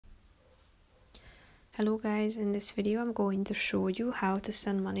Hello guys, in this video I'm going to show you how to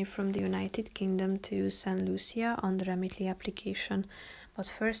send money from the United Kingdom to Saint Lucia on the Remitly application. But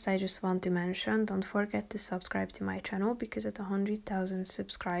first I just want to mention, don't forget to subscribe to my channel because at 100,000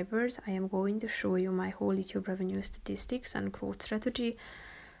 subscribers I am going to show you my whole YouTube revenue statistics and growth strategy,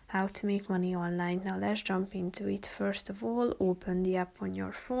 how to make money online. Now let's jump into it. First of all, open the app on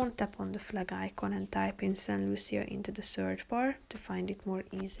your phone, tap on the flag icon and type in Saint Lucia into the search bar to find it more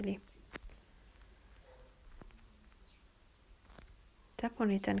easily. Tap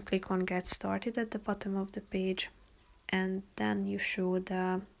on it and click on Get Started at the bottom of the page, and then you should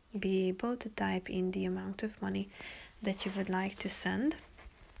be able to type in the amount of money that you would like to send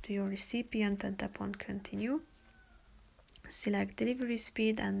to your recipient and tap on Continue. Select delivery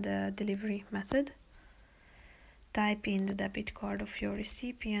speed and the delivery method. Type in the debit card of your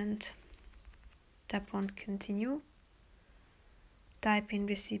recipient. Tap on Continue. Type in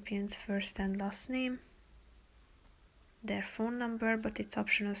recipient's first and last name, their phone number, but it's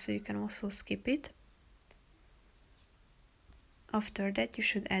optional so you can also skip it. After that you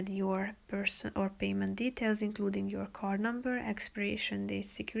should add your person or payment details including your card number, expiration date,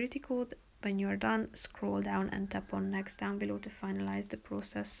 security code. When you're done, scroll down and tap on next down below to finalize the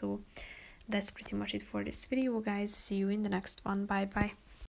process. So that's pretty much it for this video guys. See you in the next one. Bye bye.